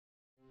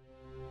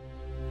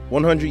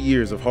100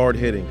 years of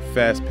hard-hitting,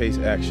 fast-paced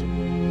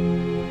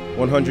action.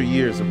 100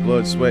 years of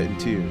blood, sweat, and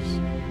tears.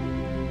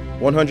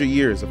 100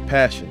 years of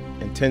passion,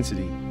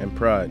 intensity, and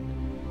pride.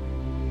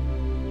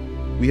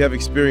 We have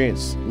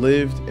experienced,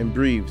 lived, and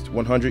breathed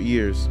 100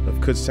 years of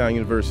Kutztown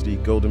University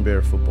Golden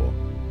Bear football.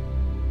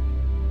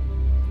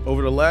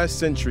 Over the last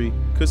century,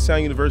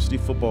 Kutztown University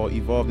football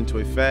evolved into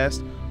a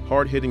fast,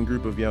 hard-hitting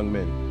group of young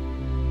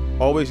men,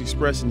 always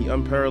expressing the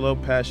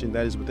unparalleled passion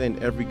that is within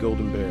every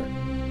Golden Bear.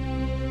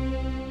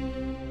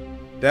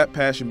 That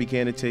passion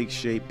began to take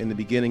shape in the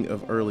beginning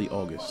of early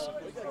August.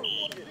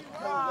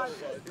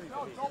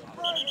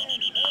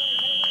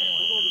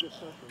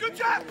 Good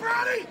job,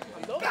 Brady!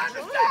 Back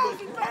to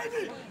 1,000,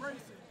 baby!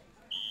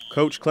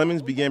 Coach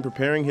Clements began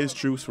preparing his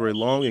troops for a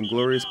long and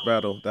glorious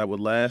battle that would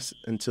last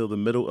until the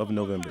middle of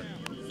November.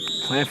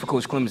 Playing for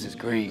Coach Clements is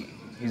great.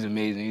 He's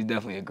amazing. He's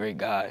definitely a great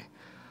guy.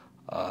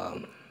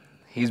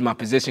 He's my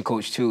position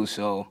coach too,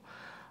 so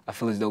I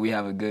feel as though we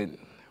have a good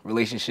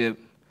relationship.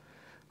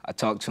 I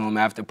talk to him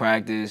after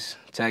practice,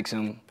 text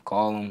him,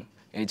 call him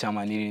anytime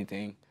I need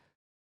anything.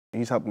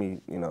 He's helped me,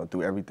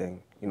 through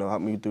everything.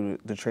 Helped me through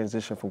the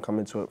transition from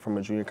coming from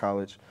a junior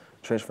college,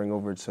 transferring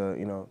over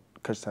to,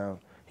 Kutztown.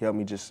 He helped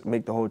me just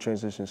make the whole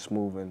transition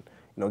smooth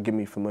and, get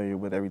me familiar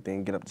with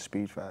everything, get up to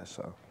speed fast.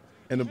 So.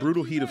 In the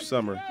brutal heat of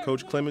summer,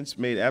 Coach Clements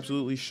made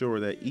absolutely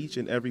sure that each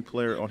and every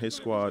player on his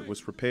squad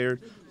was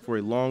prepared for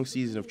a long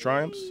season of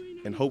triumphs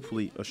and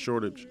hopefully a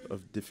shortage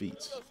of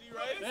defeats.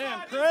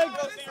 Damn, Craig!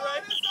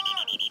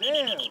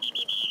 Damn!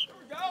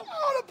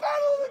 Oh, the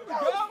battle of the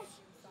ghosts!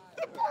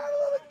 The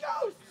battle of the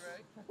ghosts!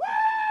 Woo!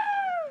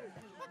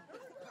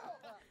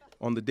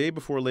 On the day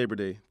before Labor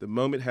Day, the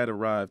moment had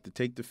arrived to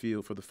take the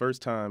field for the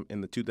first time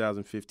in the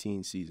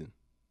 2015 season.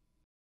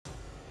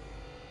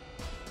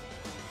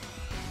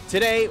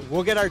 Today,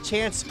 we'll get our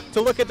chance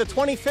to look at the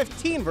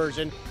 2015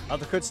 version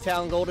of the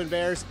Kutztown Golden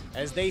Bears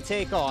as they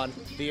take on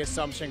the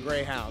Assumption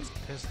Greyhounds.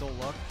 Pistol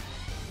look.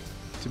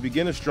 To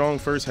begin a strong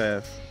first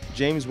half,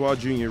 James Waugh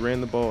Jr.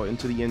 ran the ball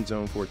into the end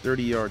zone for a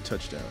 30-yard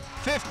touchdown.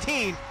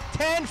 15,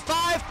 10,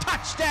 5,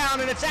 touchdown,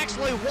 and it's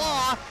actually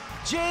Waugh,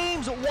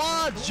 James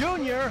Waugh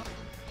Jr.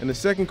 In the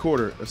second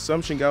quarter,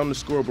 Assumption got on the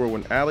scoreboard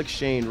when Alex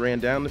Shane ran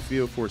down the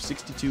field for a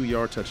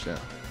 62-yard touchdown.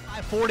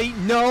 40,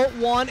 no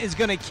one is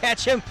going to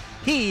catch him.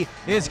 He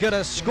is going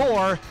to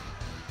score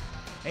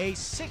a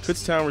 60.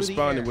 Kutztown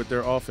responded with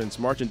their offense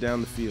marching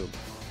down the field,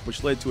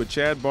 which led to a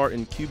Chad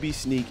Barton QB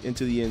sneak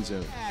into the end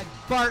zone. Chad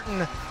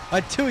Barton,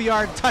 a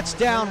 2-yard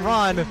touchdown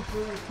run,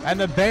 and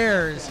the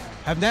Bears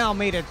have now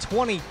made it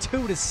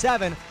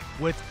 22-7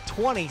 with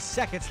 20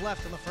 seconds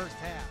left in the first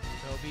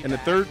half. In the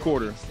third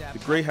quarter, the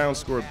Greyhounds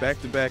scored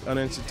back-to-back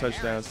unanswered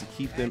touchdowns to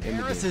keep them in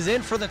the Harris game. is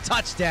in for the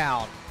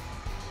touchdown.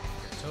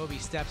 Toby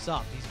steps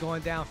up. He's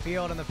going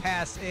downfield, and the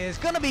pass is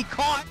going to be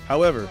caught.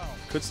 However,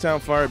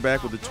 Kutztown fired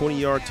back with a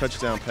 20-yard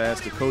touchdown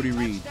pass to Cody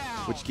Reed,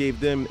 which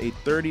gave them a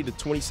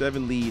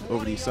 30-27 lead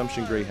over the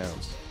Assumption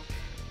Greyhounds.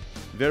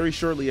 Very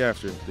shortly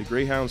after, the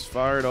Greyhounds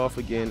fired off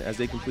again as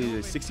they completed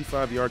a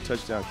 65-yard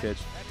touchdown catch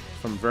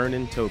from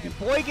Vernon Toby.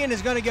 Boykin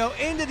is going to go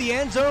into the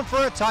end zone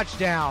for a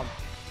touchdown.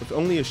 With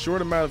only a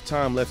short amount of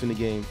time left in the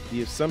game,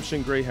 the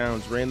Assumption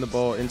Greyhounds ran the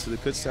ball into the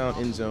Kutztown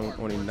end zone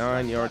on a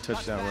 9-yard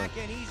touchdown run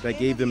that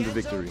gave them the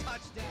victory,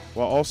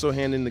 while also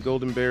handing the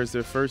Golden Bears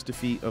their first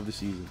defeat of the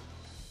season.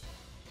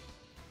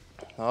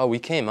 We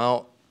came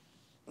out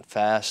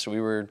fast.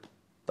 The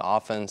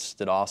offense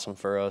did awesome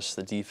for us.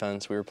 The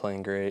defense, we were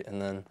playing great.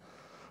 And then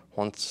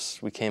once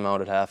we came out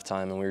at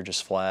halftime and we were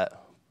just flat,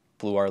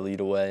 blew our lead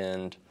away,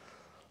 and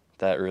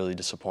that really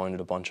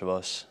disappointed a bunch of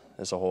us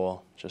as a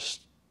whole.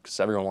 Just because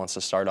everyone wants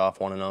to start off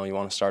 1-0. You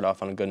want to start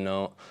off on a good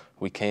note.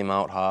 We came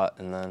out hot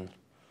and then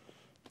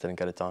didn't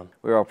get it done.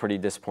 We were all pretty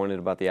disappointed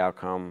about the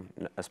outcome,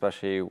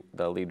 especially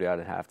the lead we had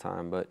at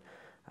halftime. But,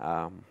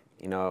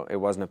 it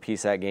wasn't a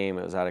PSAT game.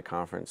 It was at a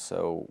conference,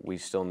 so we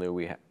still knew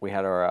we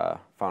had our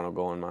final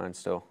goal in mind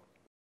still.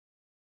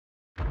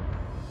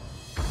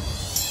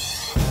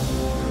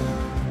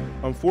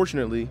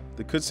 Unfortunately,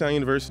 the Kutztown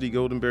University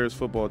Golden Bears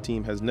football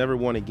team has never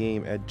won a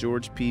game at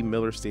George P.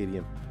 Miller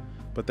Stadium,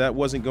 but that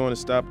wasn't going to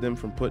stop them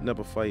from putting up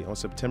a fight on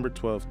September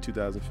 12,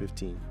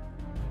 2015.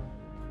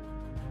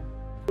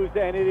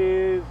 And it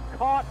is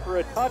caught for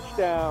a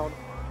touchdown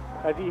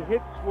as he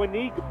hits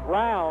Swanique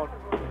Brown.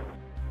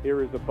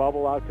 Here is a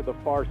bubble out to the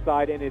far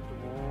side, and it's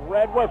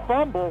Redwood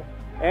fumble,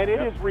 and it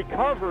is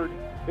recovered.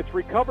 It's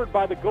recovered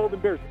by the Golden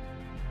Bears.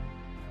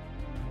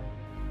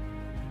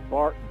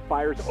 Barton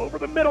fires over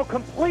the middle,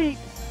 complete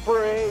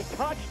for a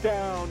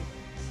touchdown.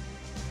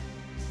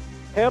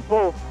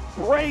 Temple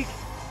breaks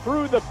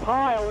through the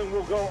pile and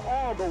will go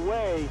all the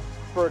way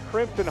for a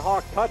Crimson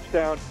Hawk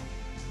touchdown.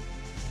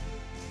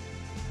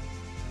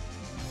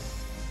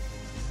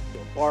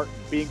 Barton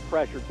being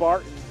pressured.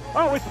 Barton,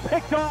 oh, it's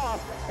picked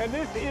off, and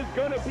this is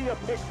going to be a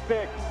pick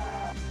six.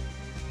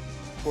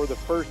 For the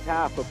first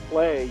half of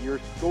play, your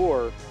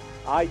score,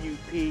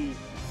 IUP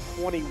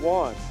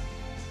 21,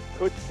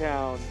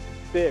 Kutztown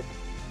 6.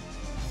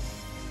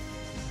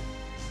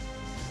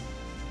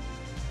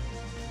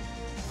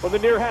 from the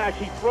near hash.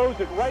 He throws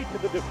it right to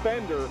the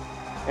defender,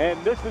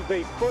 and this is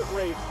a foot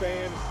race,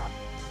 fan.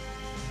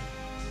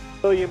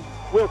 Williams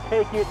will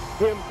take it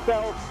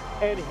himself,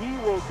 and he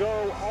will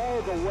go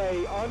all the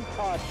way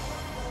untouched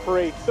for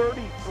a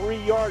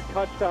 33-yard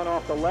touchdown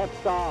off the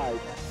left side.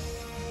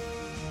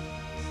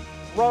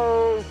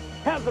 Rose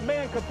has the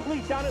man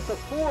complete down at the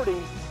 40,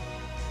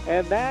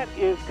 and that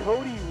is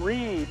Cody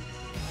Reed.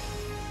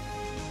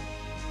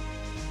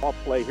 Off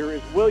play here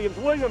is Williams.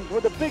 Williams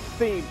with a big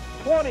seam.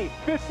 20,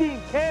 15,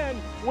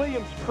 10.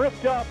 Williams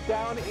tripped up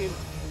down in.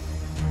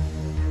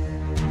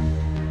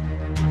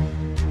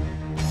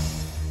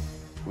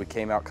 We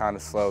came out kind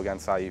of slow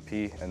against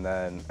IUP, and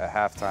then at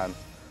halftime,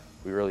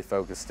 we really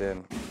focused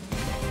in.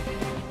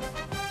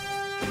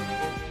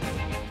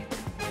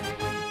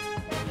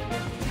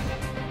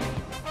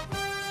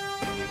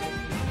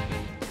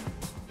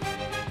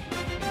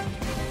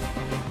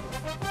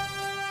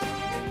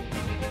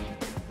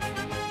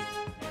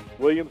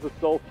 Williams is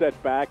still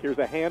set back. Here's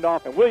a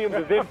handoff, and Williams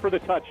is in for the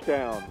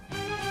touchdown.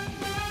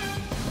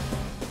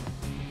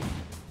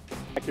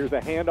 Here's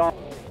a handoff,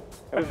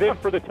 and is in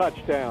for the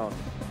touchdown.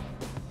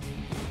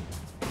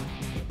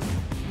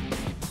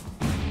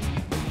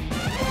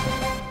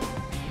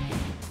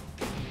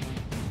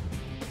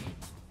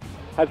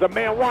 Has a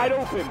man wide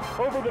open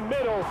over the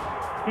middle.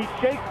 He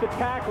shakes the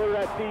tackler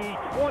at the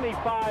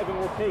 25 and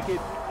will take it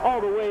all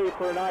the way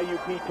for an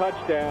IUP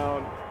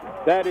touchdown.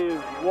 That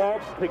is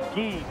Walt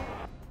Pegues.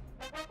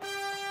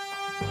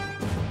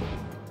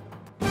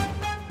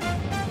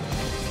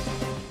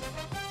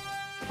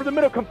 For the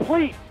middle,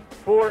 complete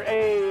for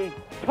a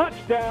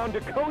touchdown to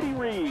Cody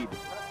Reed.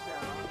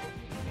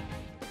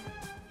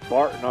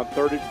 Barton on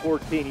 3rd and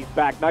 14. He's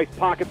back. Nice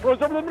pocket.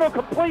 Throws over the middle.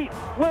 Complete.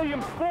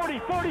 Williams 40,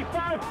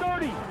 35,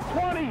 30,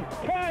 20,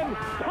 10.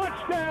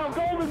 Touchdown,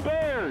 Golden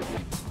Bears.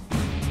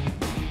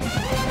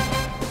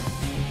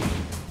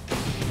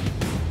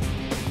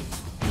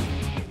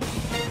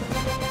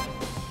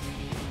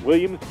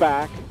 Williams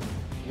back.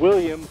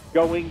 Williams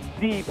going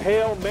deep.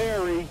 Hail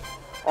Mary.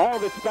 All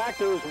that's back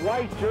there is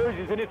white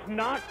jerseys, and it's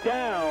knocked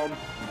down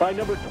by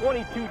number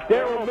 22,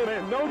 Darryl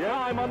Smith. No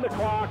time on the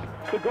clock.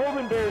 The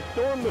Golden Bears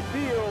storm the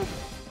field.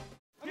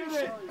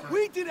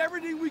 We did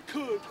everything we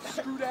could to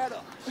screw that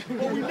up.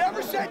 But we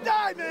never said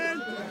die,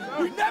 man.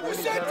 We never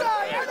said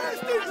die.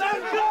 Everything's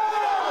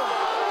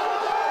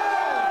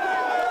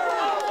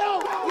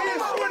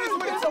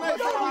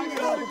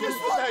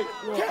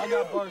I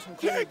got bars from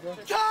Kick,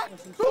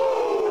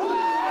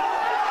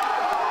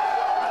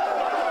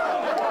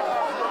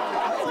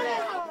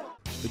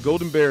 The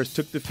Golden Bears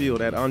took the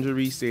field at Andre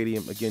Reed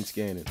Stadium against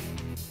Gannon.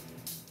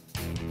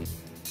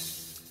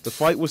 The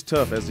fight was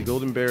tough as the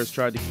Golden Bears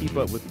tried to keep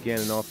up with the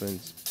Gannon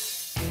offense.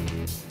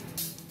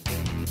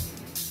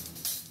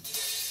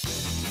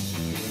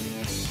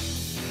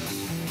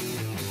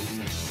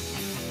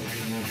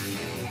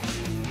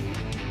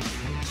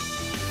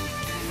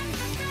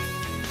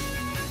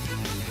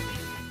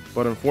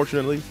 But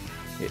unfortunately,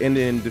 it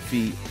ended in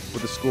defeat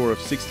with a score of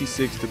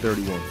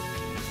 66-31.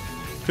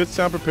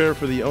 Kutztown prepared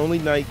for the only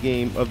night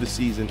game of the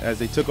season as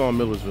they took on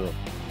Millersville,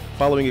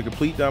 following a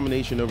complete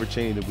domination over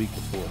Cheney the week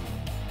before.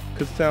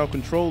 Kutztown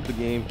controlled the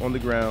game on the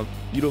ground,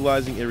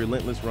 utilizing a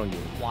relentless run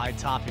game. Wide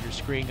top of your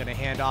screen, going to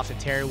hand off to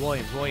Terry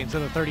Williams. Williams to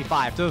the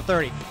 35, to the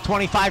 30,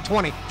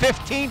 25-20,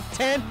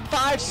 15-10,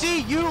 5.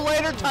 See you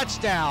later,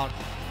 touchdown.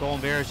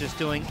 Golden Bears just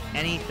doing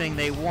anything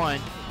they want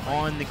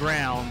on the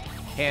ground.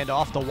 Hand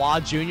off to Waugh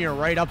Jr.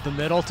 right up the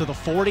middle to the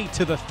 40,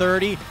 to the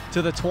 30,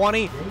 to the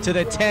 20, to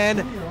the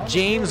 10.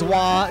 James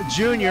Waugh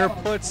Jr.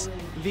 puts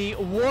the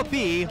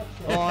whoopee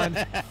on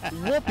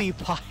Whoopie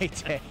Pie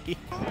Day.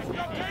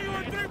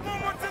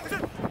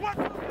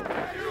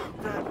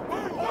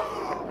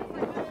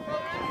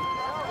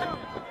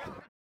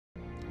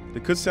 The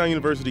Kutztown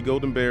University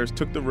Golden Bears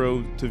took the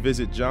road to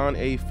visit John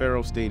A.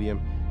 Farrell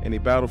Stadium in a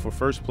battle for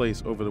first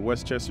place over the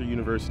Westchester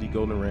University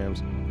Golden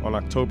Rams on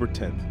October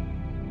 10th.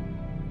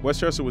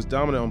 Westchester was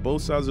dominant on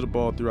both sides of the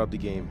ball throughout the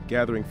game,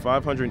 gathering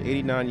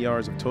 589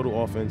 yards of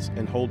total offense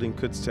and holding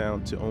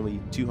Kutztown to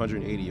only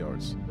 280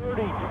 yards.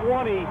 30,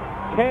 20,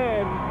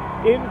 10,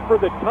 in for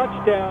the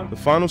touchdown. The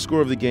final score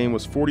of the game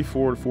was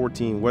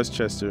 44-14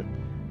 Westchester,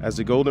 as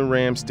the Golden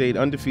Rams stayed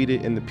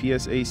undefeated in the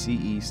PSAC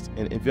East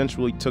and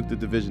eventually took the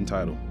division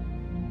title.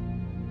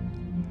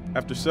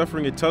 After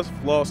suffering a tough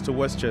loss to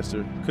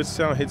Westchester,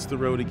 Kutztown hits the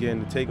road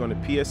again to take on the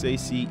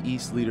PSAC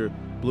East leader,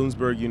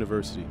 Bloomsburg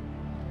University.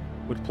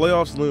 With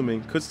playoffs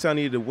looming, Kutztown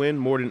needed to win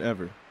more than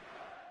ever.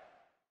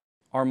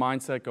 Our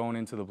mindset going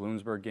into the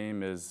Bloomsburg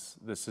game is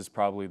this is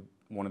probably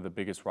one of the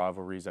biggest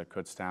rivalries at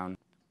Kutztown.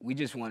 We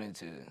just wanted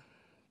to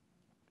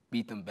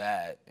beat them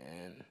bad,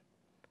 and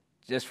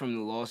just from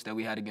the loss that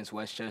we had against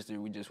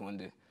Westchester, we just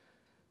wanted to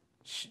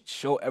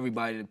show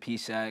everybody the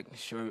PSAC,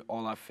 show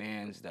all our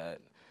fans that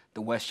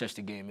the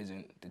Westchester game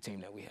isn't the team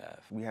that we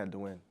have. We had to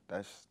win.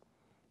 That's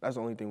the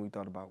only thing we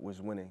thought about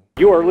was winning.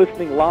 You are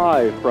listening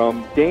live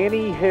from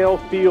Danny Hale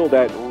Field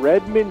at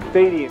Redmond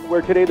Stadium,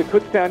 where today the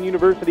Kutztown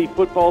University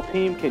football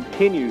team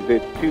continues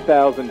its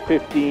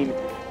 2015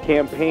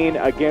 campaign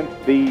against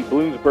the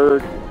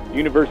Bloomsburg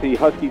University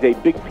Huskies, a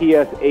big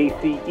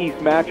PSAC East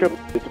matchup.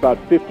 It's about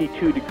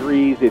 52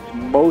 degrees. It's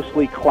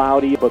mostly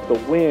cloudy, but the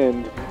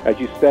wind, as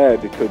you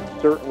said, could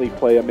certainly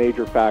play a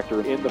major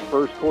factor in the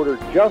first quarter.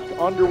 Just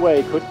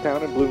underway,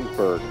 Kutztown and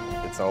Bloomsburg.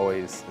 It's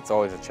always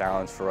a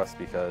challenge for us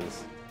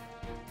because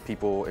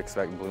people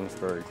expect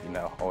Bloomsburg,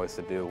 always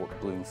to do what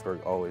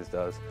Bloomsburg always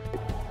does.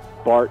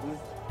 Barton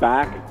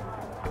back.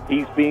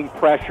 He's being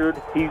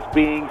pressured. He's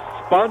being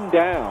spun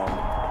down,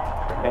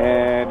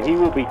 and he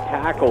will be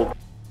tackled.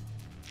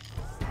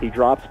 He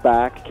drops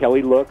back.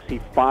 Kelly looks. He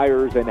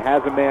fires and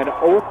has a man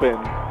open.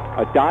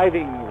 A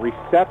diving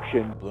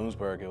reception.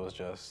 Bloomsburg, it was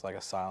just like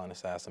a silent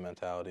assassin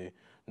mentality.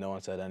 No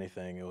one said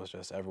anything. It was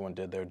just everyone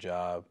did their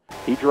job.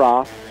 He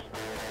drops.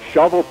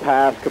 Shovel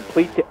pass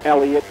complete to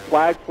Elliott.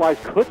 Flag flies.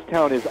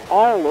 Kutztown is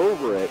all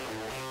over it.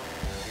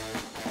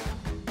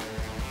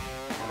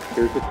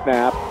 Here's the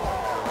snap.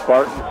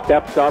 Barton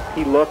steps up.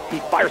 He looks. He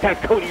fires. Has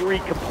Cody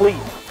Reed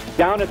complete.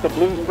 Down at the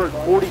Bloomsburg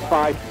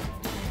 45.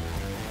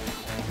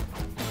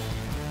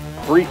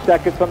 3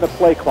 seconds on the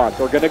play clock.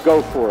 They're going to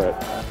go for it.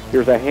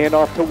 Here's a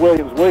handoff to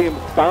Williams. Williams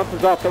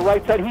bounces off the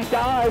right side. He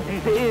dives.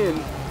 He's in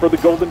for the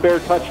Golden Bear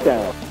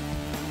touchdown.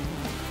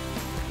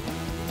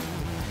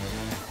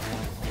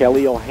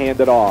 Kelly will hand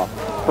it off.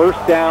 First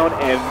down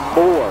and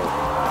more.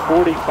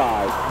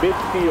 45,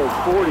 midfield,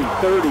 40,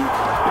 30,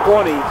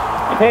 20,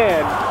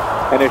 10,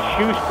 and a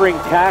shoestring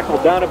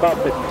tackle down about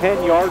the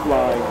 10-yard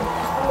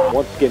line.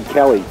 Once again,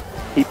 Kelly,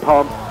 he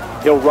pumps.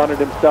 He'll run it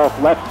himself.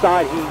 Left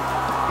side, he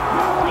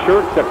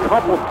shirts a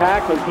couple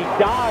tacklers. He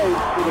dives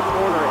to the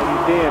corner, and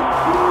he's in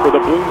for the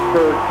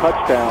Bloomsburg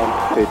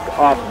touchdown. It's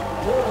up,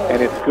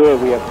 and it's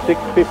good. We have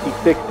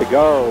 6:56 to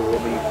go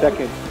in the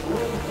second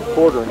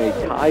quarter in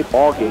a tie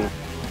ball game.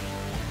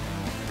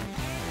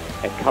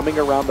 And coming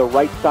around the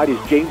right side is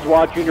James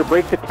Waugh Jr.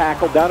 breaks a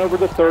tackle down over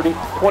the 30,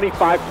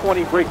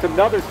 25-20, breaks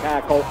another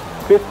tackle,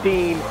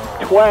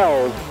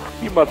 15-12.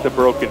 He must have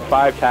broken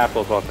 5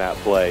 tackles on that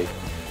play.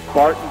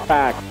 Barton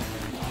back.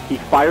 He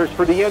fires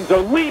for the end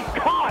zone. Leap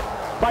caught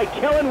by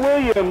Kellen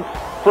Williams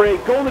for a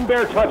Golden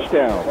Bear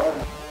touchdown.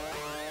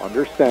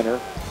 Under center,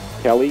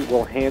 Kelly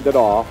will hand it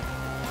off.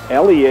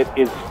 Elliott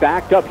is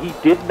stacked up. He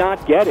did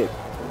not get it.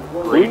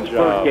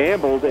 Bloomsburg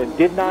gambled and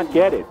did not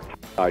get it.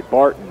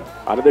 Barton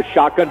out of the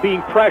shotgun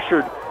being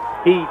pressured.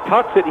 He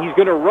tucks it. He's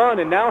going to run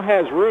and now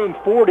has room.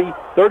 40,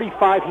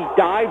 35. He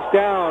dives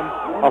down.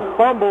 A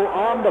fumble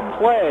on the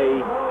play.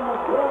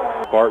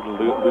 Barton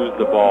loses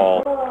the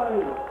ball.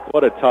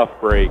 What a tough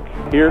break.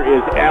 Here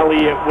is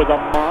Elliott with a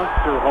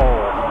monster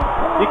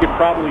hole. He could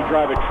probably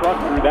drive a truck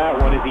through that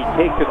one as he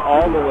takes it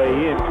all the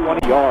way in,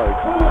 20 yards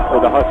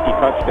for the Husky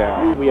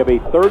touchdown. We have a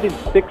 3rd and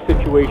 6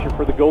 situation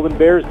for the Golden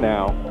Bears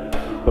now.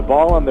 The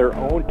ball on their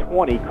own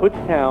 20.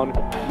 Kutztown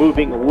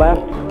moving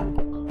left.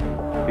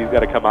 He's got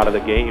to come out of the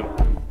game.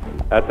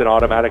 That's an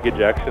automatic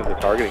ejection, the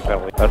targeting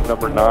penalty. That's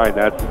number 9.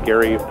 That's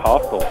Gary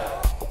Postel.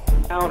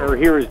 Counter,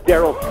 here is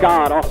Daryl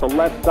Scott off the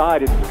left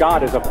side, and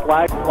Scott, as a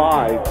flag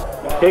flies,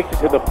 takes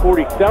it to the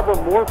 40.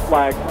 Several more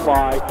flags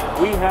fly.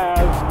 We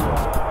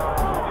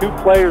have 2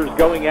 players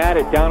going at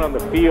it down on the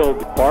field.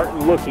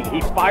 Barton looking.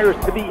 He fires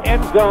to the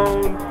end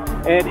zone,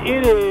 and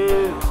it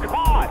is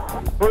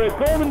caught for a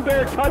Golden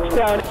Bear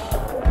touchdown.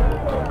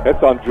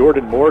 That's on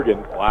Jordan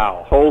Morgan.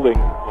 Wow. Holding.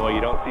 Boy,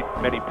 you don't see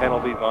many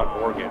penalties on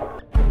Morgan.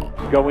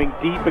 Going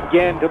deep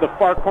again to the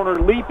far corner,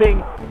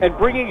 leaping and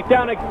bringing it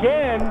down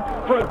again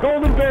for a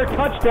Golden Bear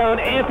touchdown,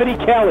 Anthony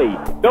Kelly.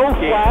 No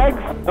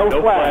flags. No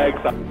flags.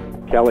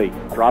 Kelly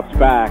drops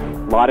back. A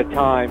lot of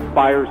time.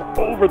 Fires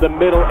over the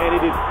middle, and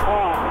it is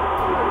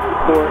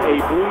caught for a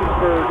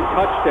Bloomsburg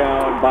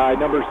touchdown by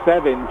number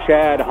 7,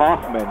 Chad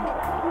Hoffman.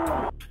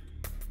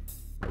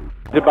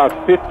 It's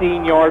about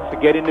 15 yards to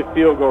get into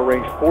field goal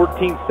range.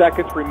 14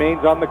 seconds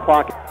remains on the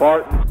clock.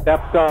 Barton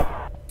steps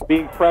up,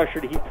 being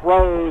pressured. He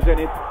throws, and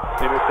it's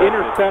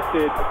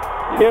intercepted,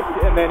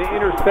 tipped, and then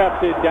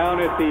intercepted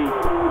down at the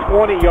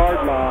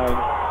 20-yard line.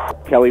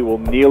 Kelly will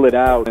kneel it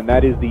out, and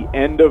that is the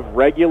end of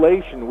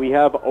regulation. We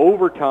have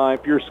overtime.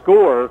 Your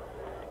score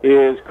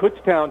is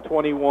Kutztown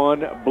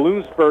 21,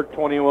 Bloomsburg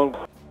 21.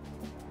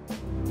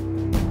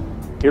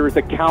 Here is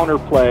a counter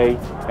play,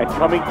 and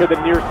coming to the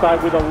near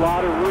side with a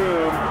lot of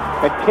room,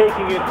 and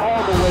taking it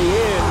all the way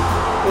in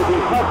for the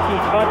Husky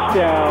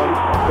touchdown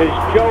is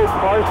Joe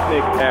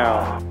Parsnick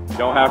now. You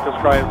don't have to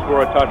try and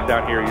score a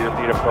touchdown here. You just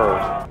need a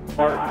first.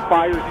 Martin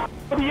fires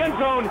for the end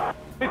zone.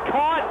 It's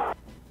caught.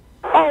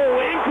 Oh,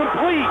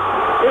 incomplete.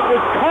 It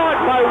was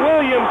caught by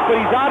Williams, but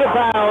he's out of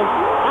bounds.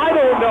 I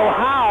don't know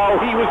how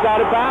he was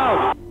out of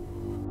bounds.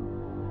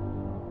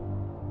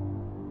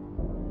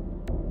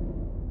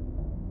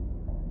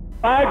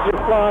 Flags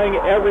are flying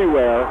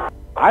everywhere.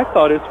 I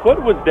thought his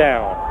foot was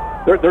down.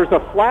 There's a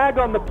flag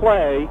on the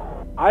play.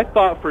 I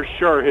thought for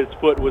sure his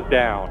foot was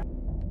down.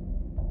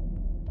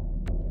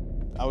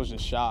 I was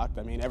just shocked.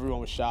 I mean, everyone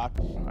was shocked.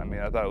 I mean,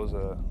 I thought it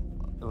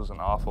was an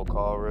awful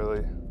call,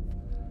 really.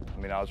 I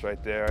mean, I was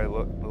right there. It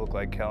looked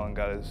like Kellen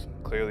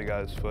clearly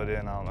got his foot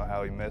in. I don't know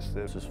how he missed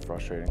it. It's just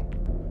frustrating.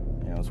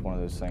 You know, it's one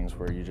of those things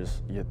where you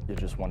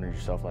just wonder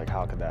yourself, like,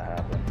 how could that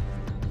happen?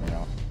 You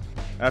know.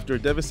 After a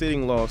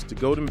devastating loss, the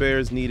Golden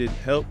Bears needed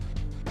help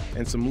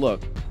and some luck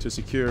to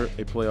secure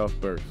a playoff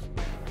berth.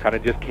 Kind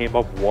of just came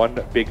up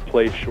one big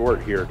play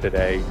short here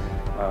today.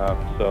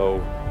 So,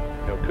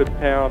 you know,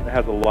 Kutztown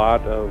has a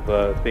lot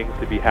of things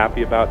to be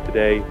happy about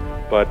today,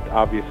 but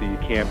obviously you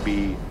can't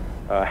be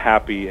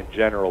happy in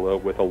general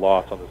with a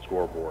loss on the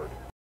scoreboard.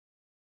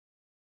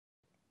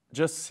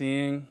 Just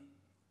seeing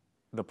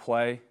the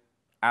play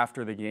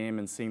after the game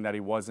and seeing that he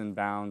was in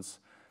bounds,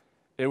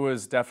 it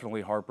was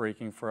definitely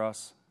heartbreaking for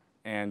us,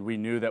 and we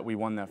knew that we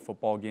won that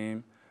football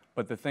game.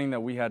 But the thing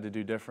that we had to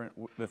do different,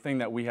 the thing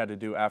that we had to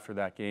do after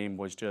that game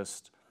was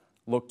just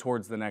look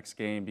towards the next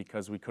game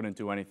because we couldn't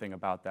do anything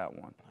about that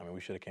one. I mean,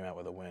 we should have came out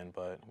with a win,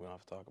 but we don't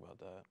have to talk about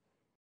that.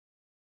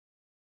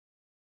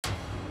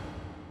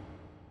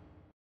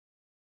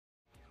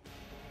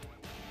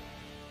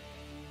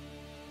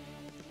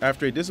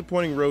 After a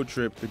disappointing road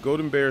trip, the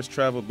Golden Bears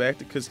traveled back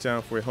to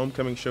Kutztown for a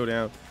homecoming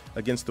showdown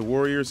against the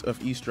Warriors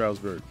of East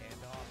Stroudsburg.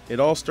 It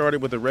all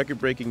started with a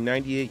record-breaking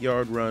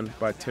 98-yard run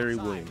by Terry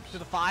Williams. To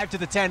the 5, to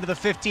the 10, to the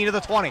 15, to the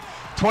 20,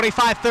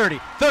 25-30,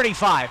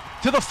 35,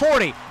 to the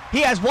 40. He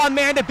has one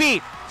man to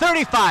beat.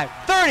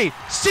 35-30.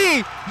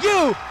 See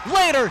you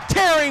later,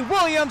 Terry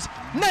Williams,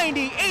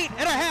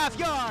 98.5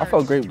 yards. I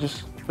felt great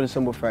just for the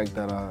simple fact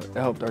that it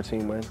helped our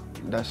team win.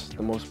 That's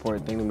the most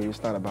important thing to me.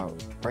 It's not about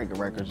breaking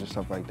records or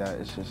stuff like that.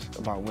 It's just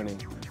about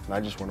winning. And I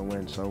just want to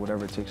win, so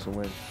whatever it takes to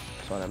win,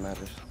 that's all that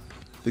matters.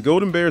 The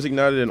Golden Bears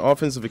ignited an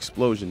offensive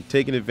explosion,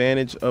 taking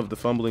advantage of the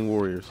fumbling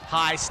Warriors.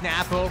 High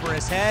snap over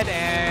his head,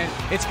 and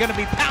it's going to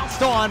be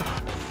pounced on.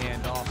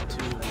 Hand off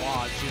to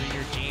Waugh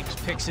Jr. James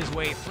picks his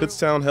way through.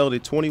 Kutztown held a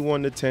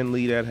 21-10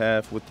 lead at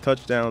half with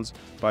touchdowns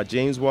by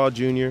James Waugh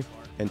Jr.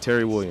 and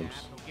Terry Williams.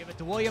 Give it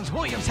to Williams.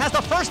 Williams has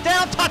the first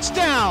down,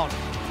 touchdown.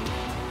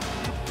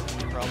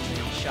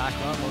 Approaching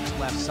shotgun, looks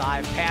left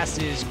side,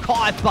 passes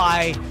caught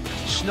by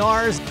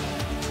Schnars.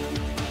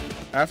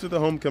 After the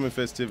homecoming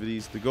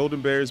festivities, the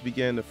Golden Bears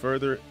began to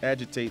further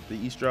agitate the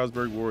East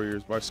Stroudsburg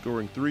Warriors by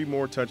scoring 3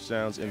 more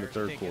touchdowns in the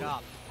third quarter.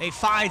 He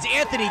finds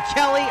Anthony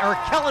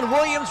Kellen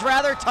Williams,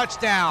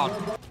 touchdown.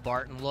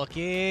 Barton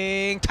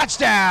looking,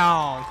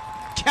 touchdown.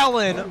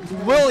 Kellen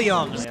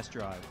Williams. Last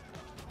drive.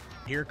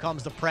 Here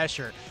comes the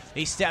pressure.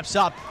 He steps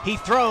up, he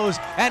throws,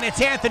 and it's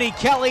Anthony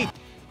Kelly.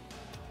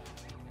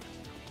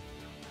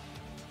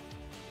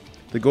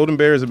 The Golden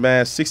Bears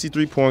amassed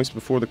 63 points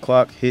before the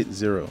clock hit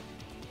 0.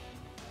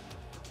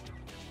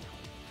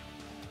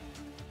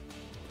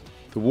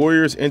 The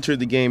Warriors entered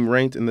the game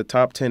ranked in the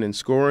top 10 in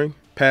scoring,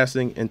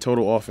 passing, and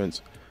total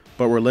offense,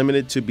 but were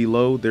limited to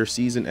below their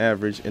season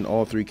average in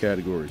all 3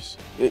 categories.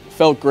 It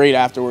felt great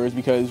afterwards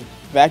because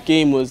that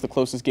game was the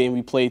closest game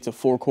we played to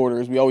 4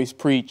 quarters. We always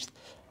preached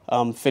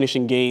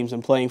finishing games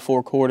and playing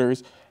 4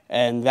 quarters,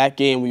 and that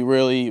game we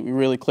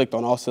really clicked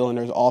on all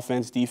cylinders: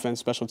 offense, defense,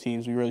 special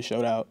teams. We really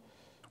showed out.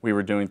 We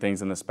were doing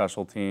things in the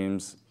special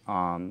teams,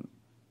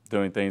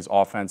 doing things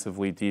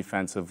offensively,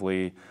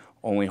 defensively,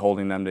 only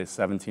holding them to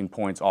 17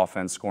 points,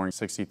 offense scoring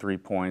 63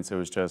 points. It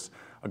was just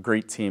a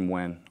great team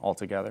win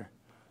altogether.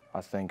 I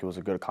think it was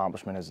a good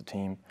accomplishment as a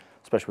team,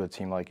 especially with a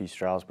team like East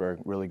Stroudsburg.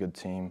 Really good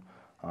team,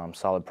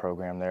 solid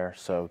program there.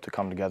 So to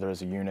come together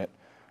as a unit,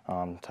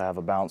 to have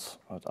a bounce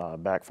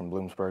back from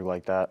Bloomsburg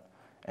like that,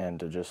 and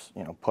to just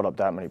put up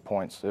that many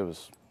points, it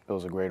was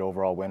a great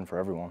overall win for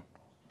everyone.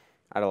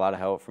 I had a lot of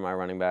help from my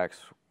running backs.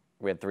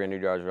 We had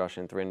 300 yards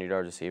rushing, 300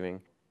 yards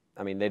receiving.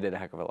 I mean, they did a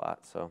heck of a lot.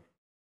 So.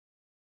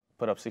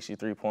 Put up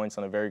 63 points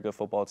on a very good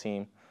football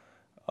team.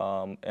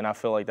 And I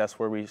feel like that's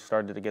where we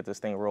started to get this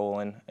thing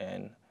rolling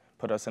and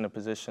put us in a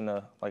position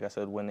to, like I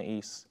said, win the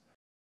East.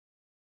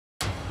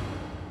 The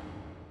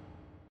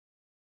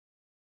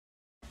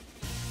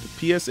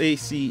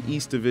PSAC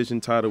East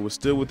Division title was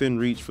still within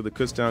reach for the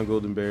Kutztown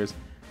Golden Bears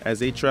as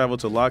they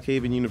traveled to Lock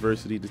Haven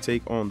University to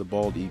take on the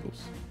Bald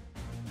Eagles.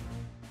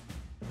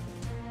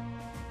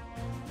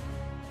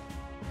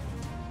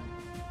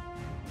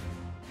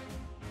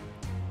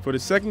 For the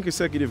second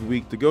consecutive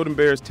week, the Golden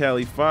Bears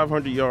tallied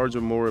 500 yards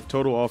or more of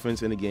total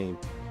offense in a game,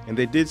 and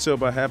they did so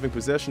by having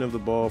possession of the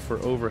ball for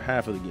over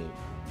half of the game.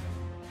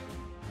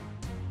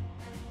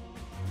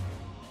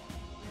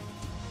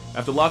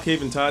 After Lock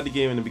Haven tied the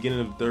game in the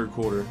beginning of the third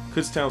quarter,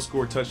 Kutztown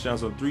scored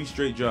touchdowns on 3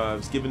 straight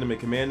drives, giving them a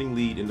commanding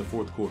lead in the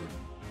fourth quarter.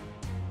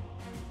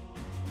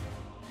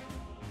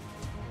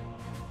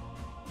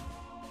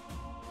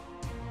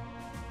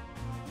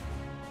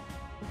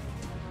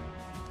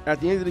 At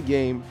the end of the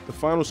game, the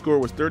final score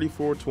was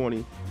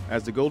 34-20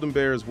 as the Golden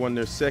Bears won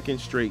their second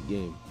straight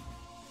game.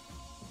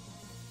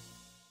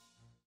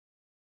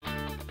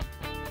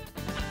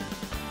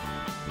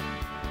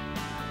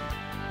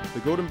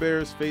 The Golden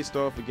Bears faced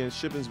off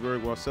against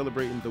Shippensburg while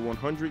celebrating the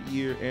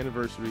 100-year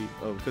anniversary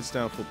of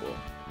Kutztown football.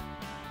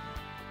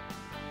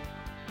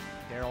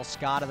 Darryl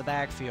Scott in the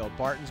backfield.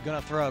 Barton's going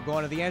to throw,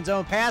 going to the end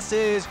zone.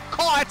 Passes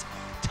caught,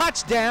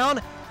 touchdown,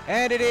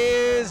 and it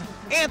is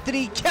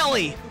Anthony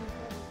Kelly.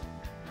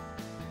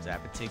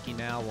 Zapatiki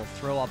now will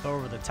throw up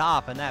over the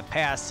top, and that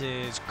pass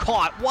is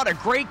caught. What a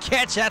great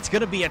catch. That's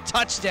going to be a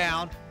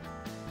touchdown.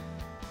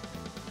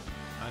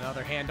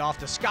 Another handoff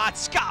to Scott.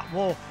 Scott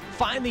will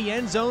find the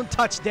end zone,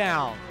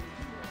 touchdown.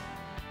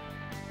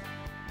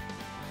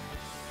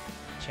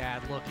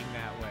 Chad looking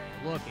that way,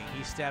 looking.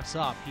 He steps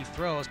up, he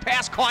throws,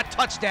 pass caught,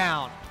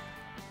 touchdown.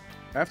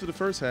 After the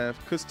first half,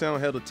 Kutztown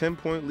held a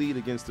 10-point lead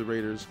against the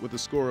Raiders with a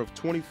score of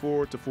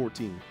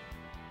 24-14.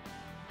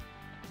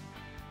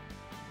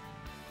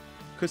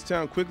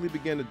 Kutztown quickly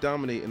began to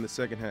dominate in the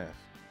second half.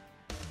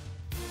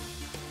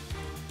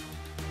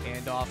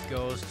 Handoff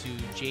goes to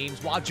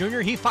James Waugh Jr.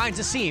 He finds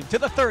a seam to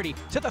the 30,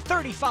 to the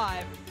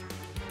 35.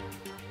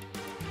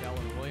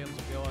 Kellen Williams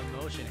will go in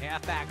motion,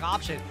 halfback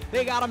option.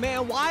 They got a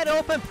man wide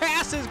open.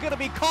 Pass is going to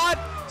be caught.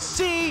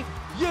 See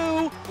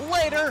you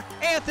later,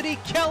 Anthony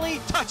Kelly,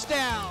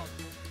 touchdown.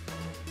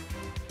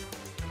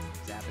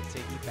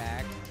 Zapatiki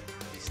back,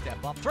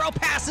 step up, throw,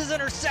 pass is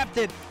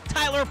intercepted.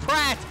 Tyler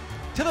Pratt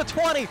to the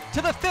 20,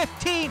 to the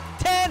 15,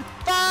 10,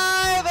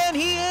 5, and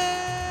he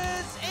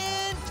is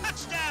in,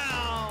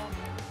 touchdown.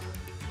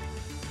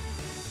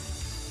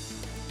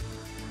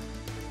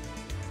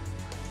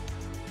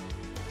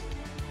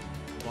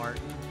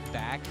 Martin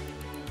back,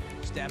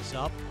 steps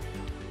up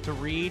to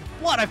Reed.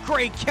 What a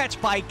great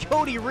catch by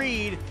Cody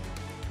Reed.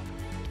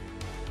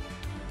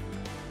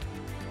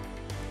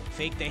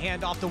 Fake the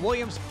handoff to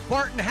Williams.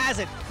 Barton has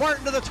it.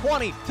 Barton to the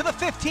 20, to the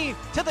 15,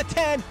 to the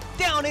 10,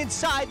 down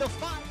inside the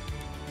 5.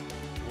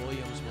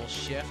 Williams will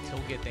shift.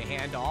 He'll get the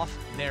handoff.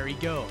 There he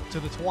goes. To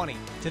the 20,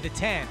 to the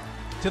 10,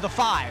 to the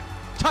 5.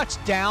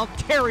 Touchdown,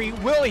 Terry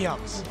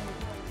Williams.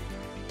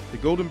 The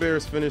Golden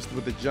Bears finished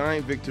with a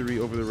giant victory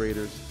over the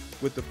Raiders,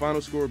 with the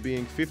final score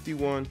being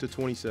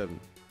 51-27.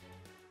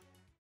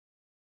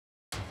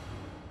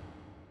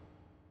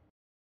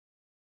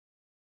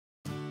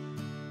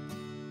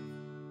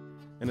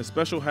 In a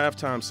special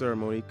halftime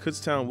ceremony,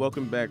 Kutztown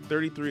welcomed back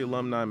 33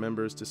 alumni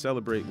members to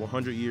celebrate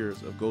 100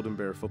 years of Golden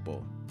Bear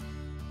football.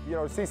 You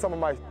know, to see some of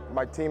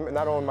my team,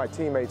 not only my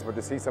teammates, but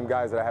to see some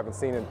guys that I haven't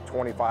seen in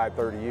 25,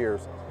 30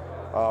 years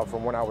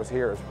from when I was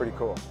here is pretty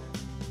cool.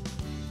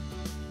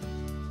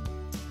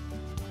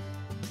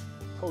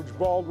 Coach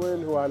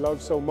Baldwin, who I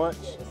love so much,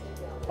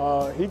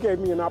 he gave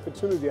me an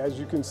opportunity. As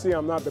you can see,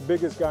 I'm not the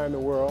biggest guy in the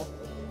world,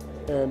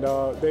 and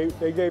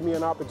they gave me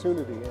an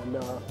opportunity, and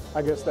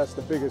I guess that's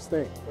the biggest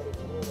thing.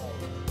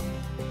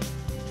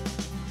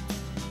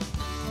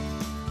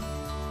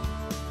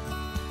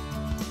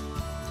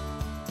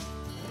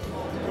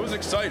 It was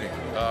exciting.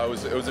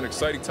 It was an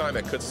exciting time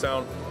at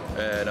Kutztown,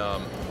 and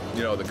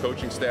you know, the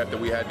coaching staff that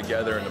we had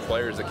together and the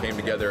players that came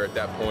together at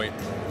that point,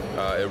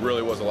 it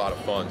really was a lot of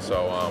fun.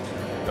 So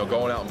you know,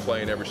 going out and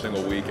playing every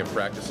single week and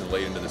practicing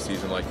late into the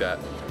season like that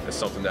is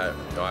something that,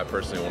 you know, I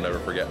personally will never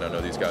forget, and I know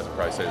these guys will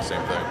probably say the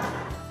same thing.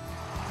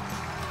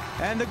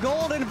 And the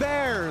Golden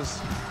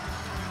Bears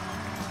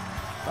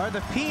are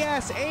the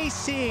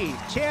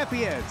PSAC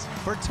champions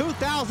for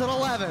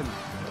 2011.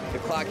 The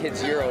clock hit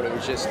 0, and it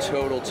was just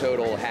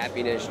total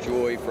happiness,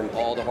 joy from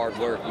all the hard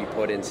work we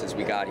put in since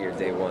we got here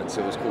day one,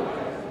 so it was cool.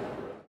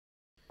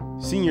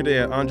 Senior Day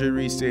at Andre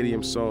Reed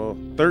Stadium saw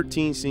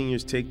 13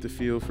 seniors take the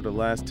field for the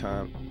last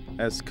time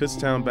as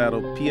Kutztown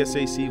battled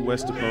PSAC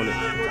West opponent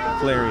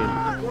Clarion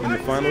in the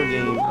final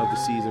game of the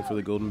season for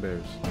the Golden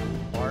Bears.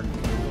 Martin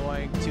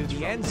going to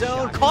the end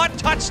zone, caught,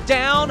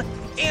 touchdown,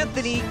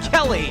 Anthony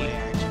Kelly.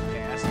 Action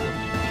pass,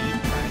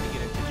 trying to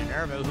get it to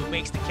Genervo, who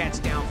makes the catch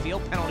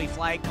downfield. Penalty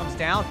flag comes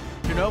down.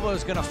 Genervo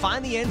is going to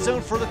find the end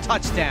zone for the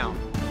touchdown.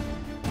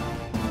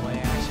 Play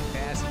action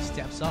pass, he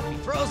steps up, he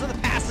throws, and the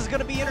pass is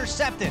going to be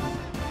intercepted.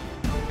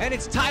 And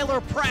it's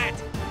Tyler Pratt.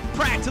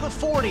 Pratt to the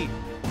 40,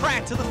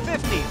 Pratt to the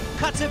 50,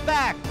 cuts it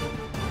back,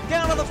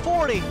 down to the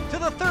 40, to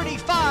the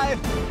 35,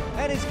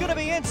 and it's going to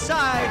be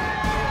inside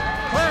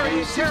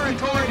Clarion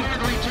territory.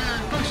 Return,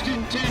 first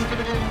and 10 for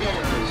the Golden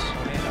Bears.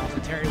 Handoff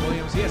to Terry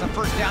Williams. He has a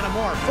first down and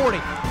more. 40,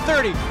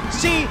 30.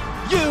 See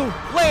you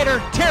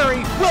later,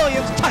 Terry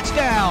Williams,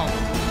 touchdown.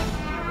 –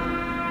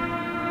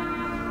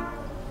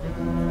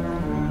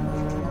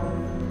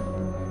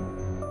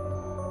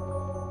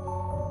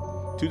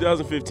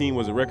 2015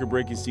 was a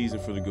record-breaking season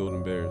for the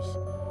Golden Bears.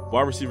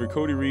 Wide receiver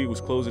Cody Reed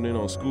was closing in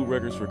on school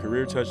records for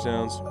career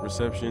touchdowns,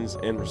 receptions,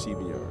 and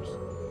receiving yards.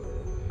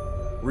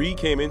 Reed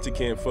came into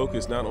camp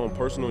focused not on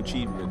personal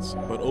achievements,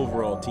 but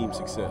overall team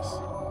success.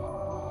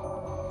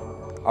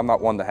 I'm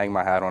not one to hang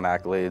my hat on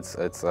accolades.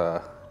 It's,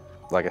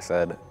 like I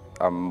said,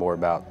 I'm more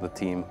about the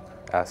team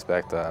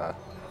aspect. I'd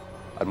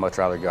much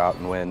rather go out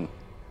and win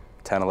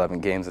 10, 11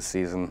 games a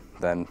season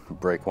than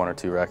break 1 or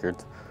 2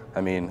 records.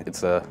 I mean,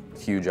 it's a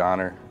huge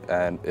honor,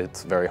 and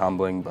it's very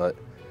humbling, but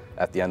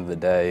at the end of the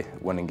day,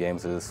 winning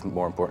games is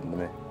more important to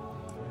me.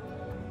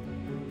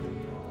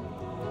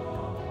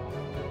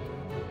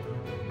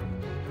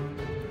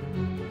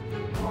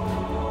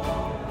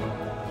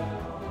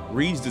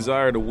 Reed's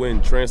desire to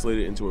win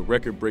translated into a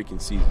record-breaking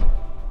season.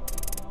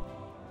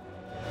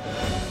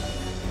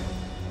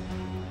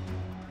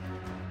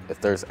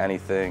 If there's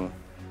anything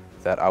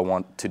that I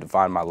want to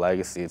define my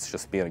legacy, it's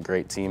just being a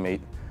great teammate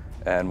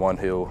and one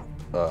who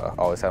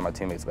always had my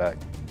teammates back.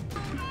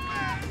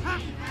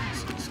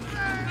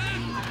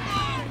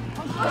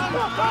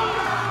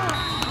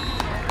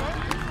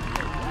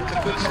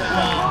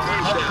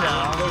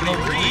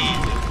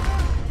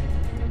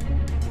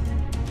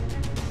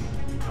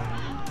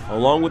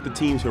 Along with the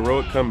team's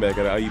heroic comeback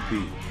at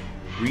IUP,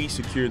 Reed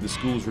secured the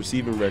school's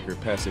receiving record,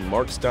 passing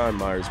Mark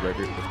Steinmeier's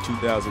record of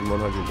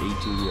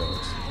 2,118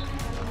 yards.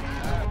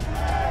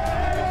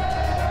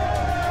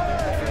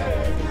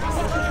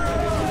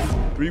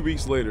 Three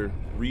weeks later,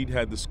 Reed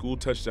had the school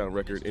touchdown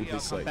record in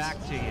his sights. Back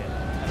to you.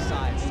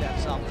 Side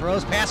steps up,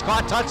 throws, pass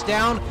caught,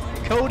 touchdown,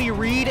 Cody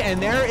Reed,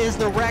 and there is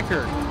the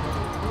record.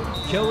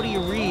 Cody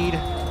Reed,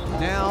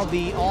 now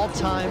the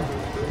all-time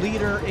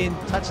leader in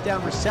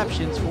touchdown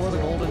receptions for the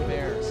Golden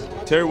Bears.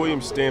 Terry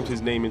Williams stamped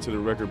his name into the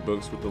record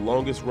books with the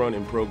longest run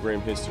in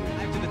program history.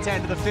 To the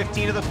 10, to the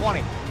 15, to the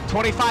 20,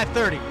 25,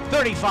 30,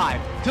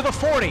 35, to the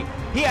 40.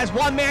 He has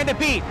one man to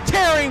beat.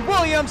 Terry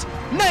Williams,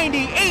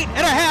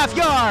 98.5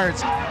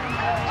 yards.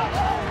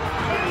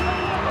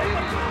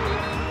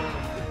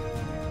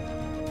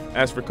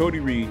 As for Cody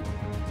Reed,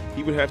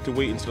 he would have to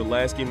wait until the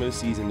last game of the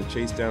season to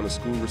chase down the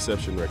school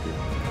reception record.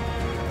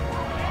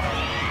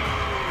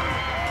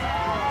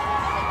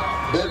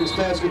 Burton's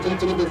pass complete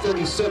to number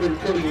 37,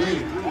 Cody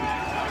Reed.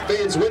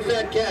 Fans, with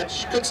that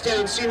catch,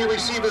 Kutztown senior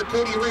receiver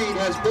Cody Reed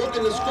has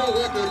broken the school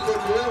record for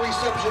career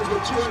receptions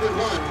with 201.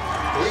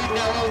 Reed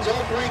now owns all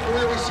three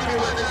career receiving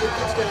records at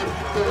Kutztown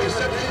for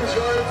receptions,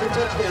 yards, and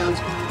touchdowns.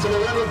 So a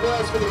round of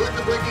applause for the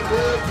record-breaking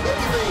career of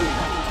Cody Reed.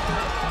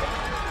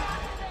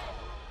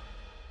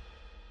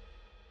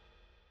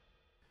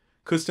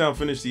 Kutztown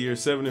finished the year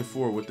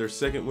 7-4 with their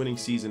second winning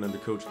season under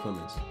Coach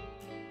Clements.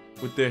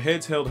 With their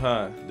heads held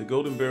high, the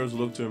Golden Bears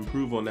look to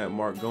improve on that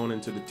mark going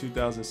into the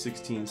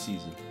 2016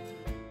 season.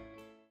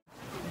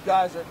 You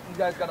guys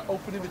got an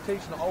open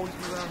invitation to always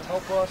be around to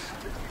help us,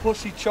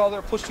 push each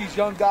other, push these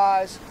young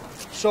guys,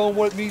 show them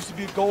what it means to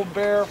be a Golden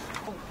Bear.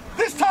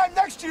 This time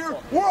next year,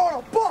 we're on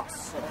a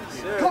bus,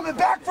 coming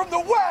back from the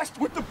West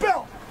with the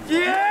belt.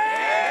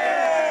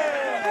 Yeah!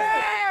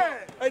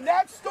 And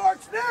that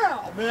starts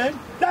now, man.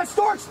 That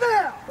starts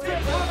now.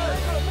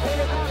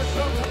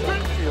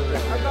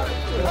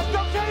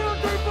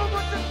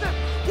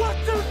 One,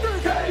 two,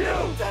 three.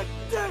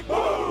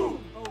 Move.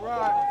 All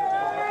right.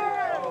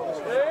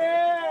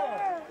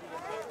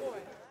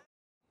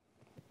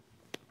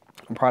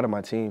 I'm proud of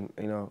my team.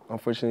 You know,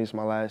 unfortunately, it's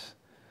my last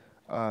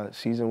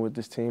season with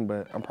this team,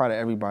 but I'm proud of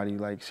everybody.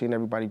 Like seeing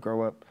everybody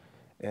grow up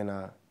and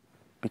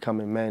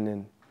becoming men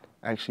and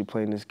actually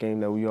playing this game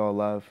that we all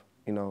love.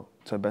 You know,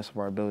 to the best of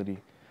our ability.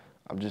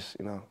 I'm just,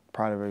 you know,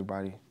 proud of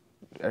everybody.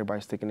 Everybody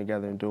sticking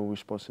together and doing what we're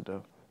supposed to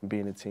do and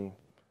being a team.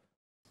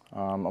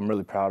 I'm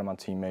really proud of my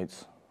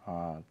teammates.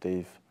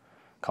 They've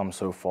come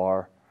so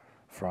far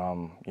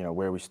from, you know,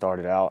 where we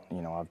started out.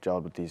 You know, I've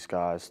gelled with these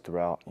guys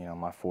throughout, you know,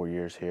 my 4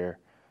 years here,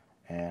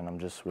 and I'm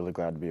just really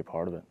glad to be a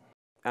part of it.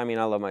 I mean,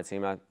 I love my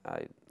team.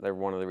 They're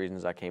one of the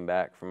reasons I came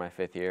back for my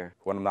 5th year.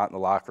 When I'm not in the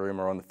locker room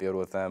or on the field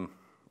with them,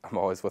 I'm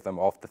always with them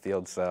off the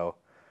field, so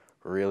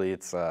really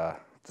it's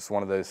just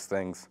one of those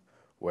things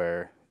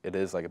where it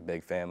is like a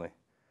big family.